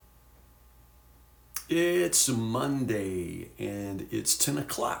It's Monday and it's 10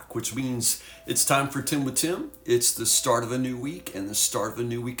 o'clock, which means it's time for 10 with Tim. It's the start of a new week and the start of a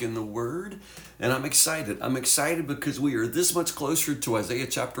new week in the Word. And I'm excited. I'm excited because we are this much closer to Isaiah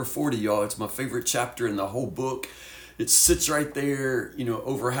chapter 40, y'all. It's my favorite chapter in the whole book. It sits right there,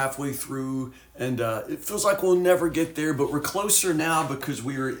 over halfway through, and it feels like we'll never get there, but we're closer now because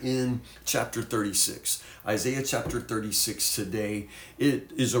we are in chapter 36. Isaiah chapter 36 today.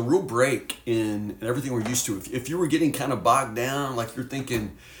 It is a real break in everything we're used to. If you were getting kind of bogged down, like you're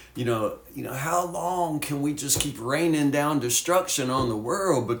thinking, how long can we just keep raining down destruction on the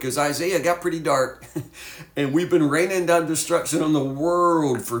world? Because Isaiah got pretty dark and we've been raining down destruction on the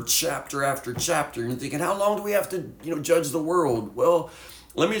world for chapter after chapter. And you're thinking, how long do we have to, judge the world? Well,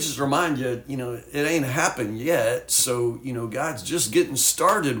 let me just remind you, it ain't happened yet. So, God's just getting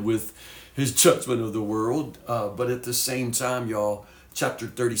started with his judgment of the world. But at the same time, y'all, chapter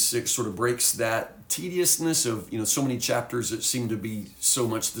 36 sort of breaks that tediousness of, so many chapters that seem to be so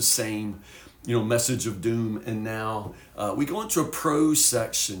much the same, message of doom. And now we go into a prose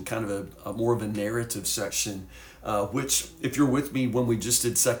section, kind of a more of a narrative section, which, if you're with me when we just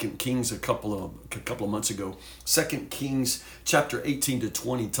did 2 Kings a couple of months ago, 2 Kings chapter 18 to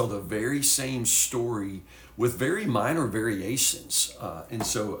 20 tell the very same story with very minor variations. And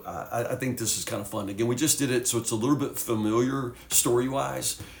so I think this is kind of fun. Again, we just did it, so it's a little bit familiar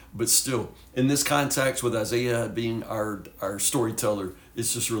story-wise, but still, in this context with Isaiah being our storyteller,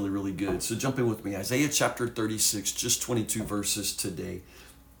 it's just really, really good. So jump in with me. Isaiah chapter 36, just 22 verses today.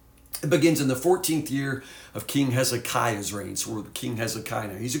 It begins in the 14th year of King Hezekiah's reign. So we're King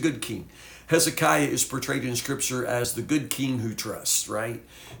Hezekiah now. He's a good king. Hezekiah is portrayed in Scripture as the good king who trusts, right?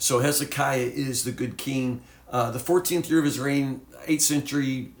 So Hezekiah is the good king. The 14th year of his reign, 8th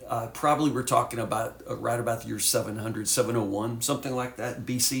century, probably we're talking about right about the year 700, 701, something like that,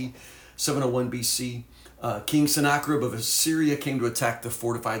 BC, 701 BC. King Sennacherib of Assyria came to attack the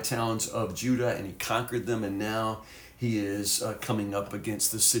fortified towns of Judah, and he conquered them, and now he is coming up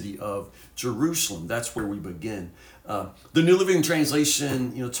against the city of Jerusalem. That's where we begin. The New Living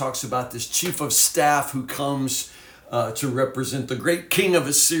Translation, talks about this chief of staff who comes to represent the great king of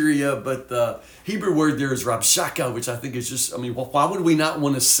Assyria, but the Hebrew word there is Rabshakeh, which I think is just, why would we not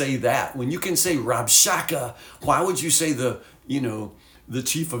want to say that? When you can say Rabshakeh, why would you say the the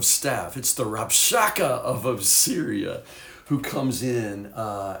chief of staff? It's the Rabshakeh of Assyria who comes in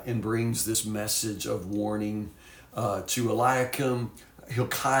and brings this message of warning to Eliakim,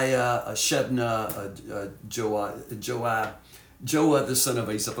 Hilkiah, Shebna, Joah, the son of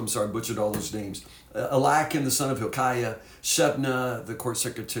Asaph. I'm sorry, I butchered all those names. Eliakim, the son of Hilkiah, Shebna, the court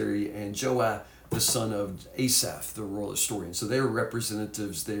secretary, and Joah, the son of Asaph, the royal historian. So they're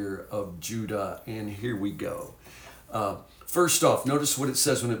representatives there of Judah, and here we go. First off, notice what it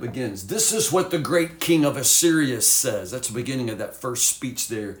says when it begins. This is what the great king of Assyria says. That's the beginning of that first speech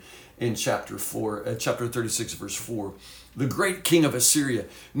there in chapter 36, verse 4. The great king of Assyria.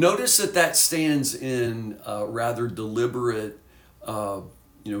 Notice that stands in rather deliberate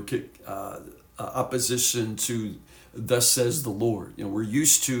opposition to thus says the Lord. We're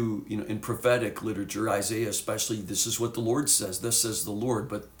used to, in prophetic literature, Isaiah especially, this is what the Lord says, thus says the Lord.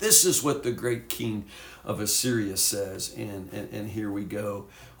 But this is what the great king of Assyria says. And here we go.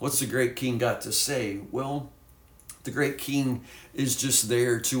 What's the great king got to say? Well, the great king is just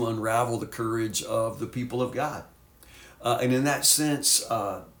there to unravel the courage of the people of God. And in that sense,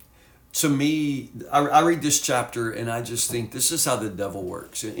 to me, I read this chapter and I just think this is how the devil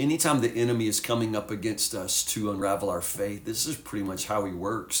works. Anytime the enemy is coming up against us to unravel our faith, this is pretty much how he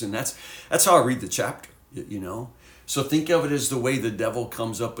works. And that's how I read the chapter, So think of it as the way the devil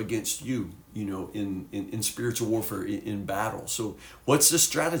comes up against you, in spiritual warfare, in battle. So what's the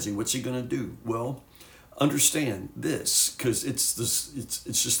strategy? What's he going to do? Well, understand this, because it's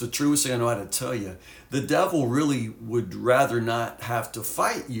just the truest thing I know how to tell you. The devil really would rather not have to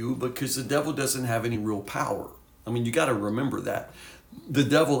fight you because the devil doesn't have any real power. You got to remember that. The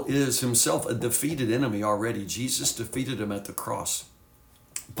devil is himself a defeated enemy already. Jesus defeated him at the cross.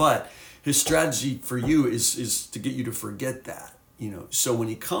 But his strategy for you is to get you to forget that. So when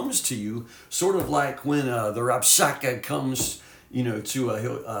he comes to you, sort of like when the Rabshakeh comes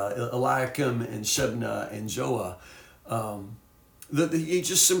to Eliakim and Shebna and Joah, he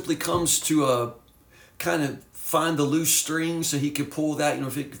just simply comes to kind of find the loose string so he can pull that.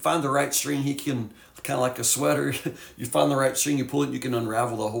 If he can find the right string, he can, kind of like a sweater, you find the right string, you pull it, you can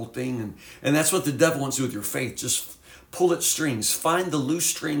unravel the whole thing. And that's what the devil wants to do with your faith. Just pull at strings. Find the loose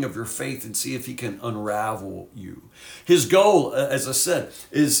string of your faith and see if he can unravel you. His goal, as I said,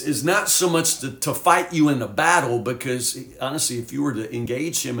 is not so much to fight you in a battle, because honestly, if you were to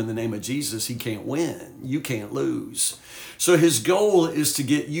engage him in the name of Jesus, he can't win. You can't lose. So his goal is to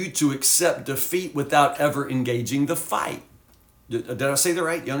get you to accept defeat without ever engaging the fight. Did I say that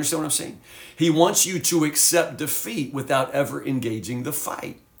right? You understand what I'm saying? He wants you to accept defeat without ever engaging the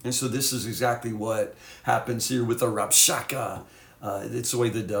fight. And so this is exactly what happens here with the Rabshakeh. It's the way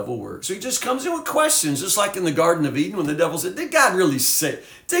the devil works. So he just comes in with questions, just like in the Garden of Eden when the devil said, Did God really say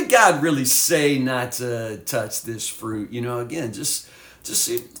not to touch this fruit? Again, just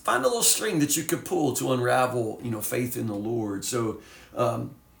see, find a little string that you could pull to unravel, faith in the Lord. So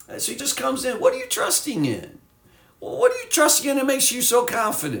he just comes in. What are you trusting in? Well, what are you trusting in that makes you so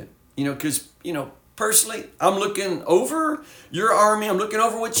confident? Because, personally, I'm looking over your army. I'm looking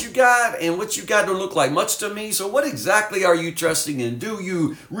over what you got, and what you got don't look like much to me. So what exactly are you trusting in? Do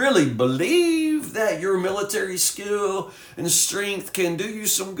you really believe that your military skill and strength can do you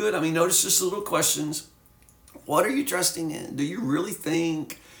some good? Notice just the little questions. What are you trusting in? Do you really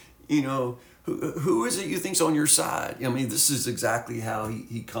think, who is it you think's on your side? This is exactly how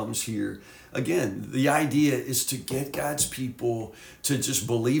he comes here. Again, the idea is to get God's people to just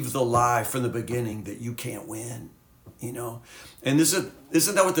believe the lie from the beginning that you can't win, And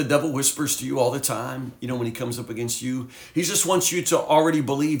isn't that what the devil whispers to you all the time, when he comes up against you? He just wants you to already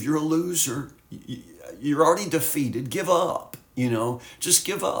believe you're a loser. You're already defeated. Give up, Just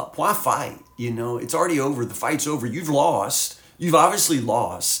give up. Why fight? It's already over. The fight's over. You've lost. You've obviously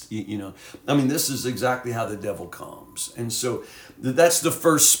lost, This is exactly how the devil comes. And so that's the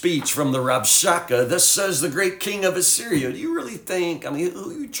first speech from the Rabshakeh. Thus says the great king of Assyria. Do you really think, who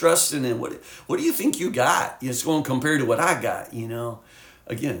are you trusting in? What do you think you got? It's going to compare to what I got,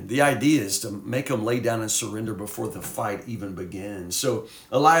 Again, the idea is to make them lay down and surrender before the fight even begins. So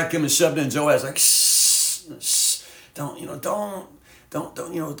Eliakim and Shebna and Joaz like, shh, don't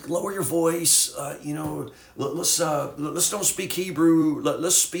lower your voice. Let's don't speak Hebrew.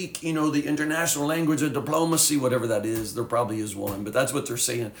 Let's speak, the international language of diplomacy, whatever that is. There probably is one, but that's what they're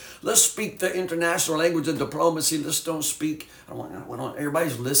saying. Let's speak the international language of diplomacy. Let's don't speak.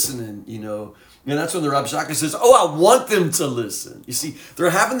 Everybody's listening, And that's when the Rabshakeh says, I want them to listen. You see, they're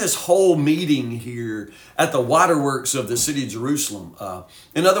having this whole meeting here at the waterworks of the city of Jerusalem.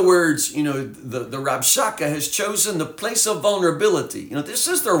 In other words, the Rabshakeh has chosen the place of vulnerability. This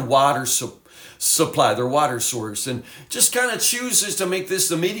is their water supply, their water source, and just kind of chooses to make this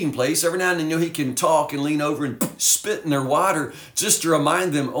the meeting place. Every now and then, he can talk and lean over and spit in their water just to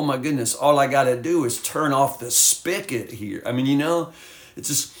remind them, oh my goodness, all I got to do is turn off the spigot here. It's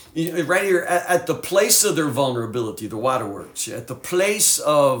just right here at the place of their vulnerability, the waterworks, at the place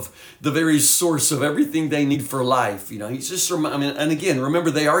of the very source of everything they need for life. He's just, and again,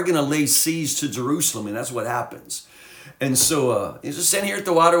 remember, they are going to lay siege to Jerusalem, and that's what happens. And so he's just sitting here at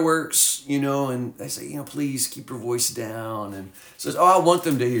the waterworks, and they say, please keep your voice down, and says, I want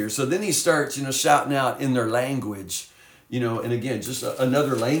them to hear. So then he starts, shouting out in their language, and again, just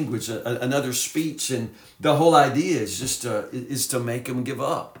another language, another speech. And the whole idea is just to make them give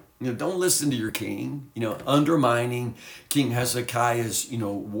up. Don't listen to your king, undermining King Hezekiah's,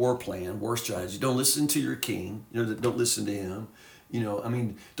 war plan, war strategy. Don't listen to your king, don't listen to him.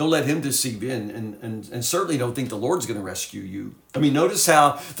 Don't let him deceive you, and certainly don't think the Lord's going to rescue you. Notice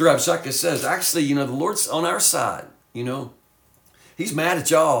how the Rabshakeh says, actually, the Lord's on our side, He's mad at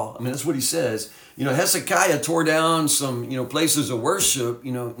y'all. That's what he says. Hezekiah tore down some, places of worship.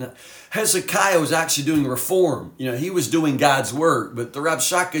 Hezekiah was actually doing reform. He was doing God's work, but the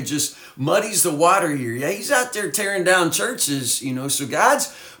Rabshakeh just muddies the water here. Yeah, he's out there tearing down churches, so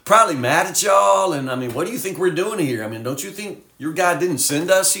God's probably mad at y'all. And what do you think we're doing here? Don't you think your God didn't send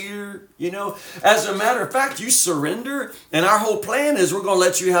us here? As a matter of fact, you surrender, and our whole plan is we're going to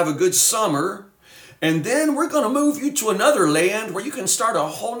let you have a good summer. And then we're going to move you to another land where you can start a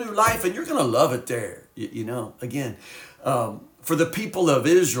whole new life, and you're going to love it there. Again, for the people of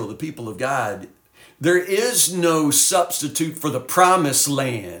Israel, the people of God, there is no substitute for the promised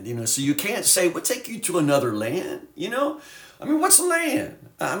land. So you can't say, we'll take you to another land. What's land?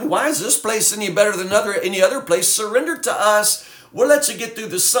 Why is this place any better than any other place? Surrender to us. We'll let you get through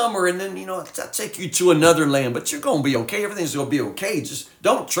the summer, and then, I'll take you to another land. But you're going to be okay. Everything's going to be okay. Just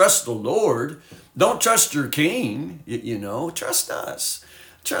don't trust the Lord. Don't trust your king, trust us.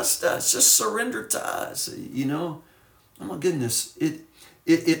 Trust us. Just surrender to us, Oh my goodness. It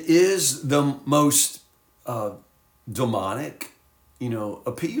is the most demonic,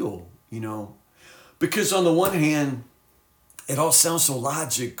 appeal, because on the one hand, it all sounds so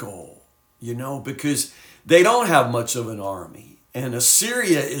logical, because they don't have much of an army. And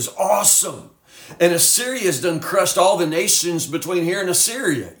Assyria is awesome. And Assyria has done crushed all the nations between here and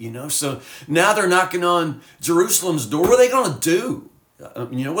Assyria, So now they're knocking on Jerusalem's door. What are they going to do? What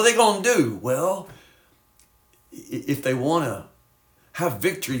are they going to do? Well, if they want to have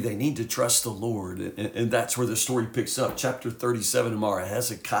victory, they need to trust the Lord. And that's where the story picks up. Chapter 37 tomorrow.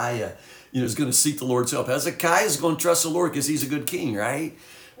 Hezekiah, is going to seek the Lord's help. Hezekiah is going to trust the Lord because he's a good king, right?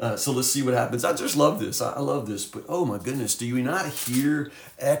 So let's see what happens. I just love this. I love this. But oh my goodness, do you not hear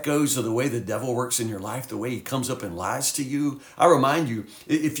echoes of the way the devil works in your life, the way he comes up and lies to you? I remind you,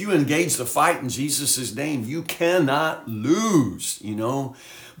 if you engage the fight in Jesus' name, you cannot lose,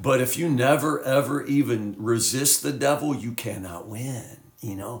 But if you never, ever even resist the devil, you cannot win.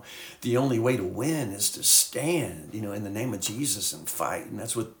 The only way to win is to stand, in the name of Jesus and fight. And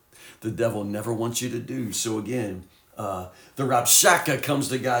that's what the devil never wants you to do. So again, the Rabshakeh comes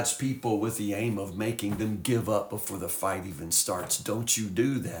to God's people with the aim of making them give up before the fight even starts. Don't you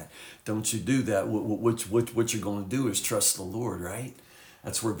do that. Don't you do that. What you're going to do is trust the Lord, right?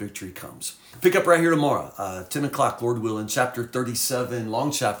 That's where victory comes. Pick up right here tomorrow, 10 o'clock, Lord willing, chapter 37,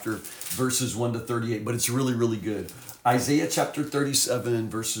 long chapter, verses 1 to 38, but it's really, really good. Isaiah chapter 37,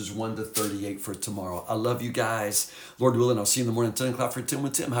 verses 1 to 38 for tomorrow. I love you guys. Lord willing, I'll see you in the morning, 10 o'clock for 10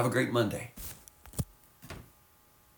 with Tim. Have a great Monday.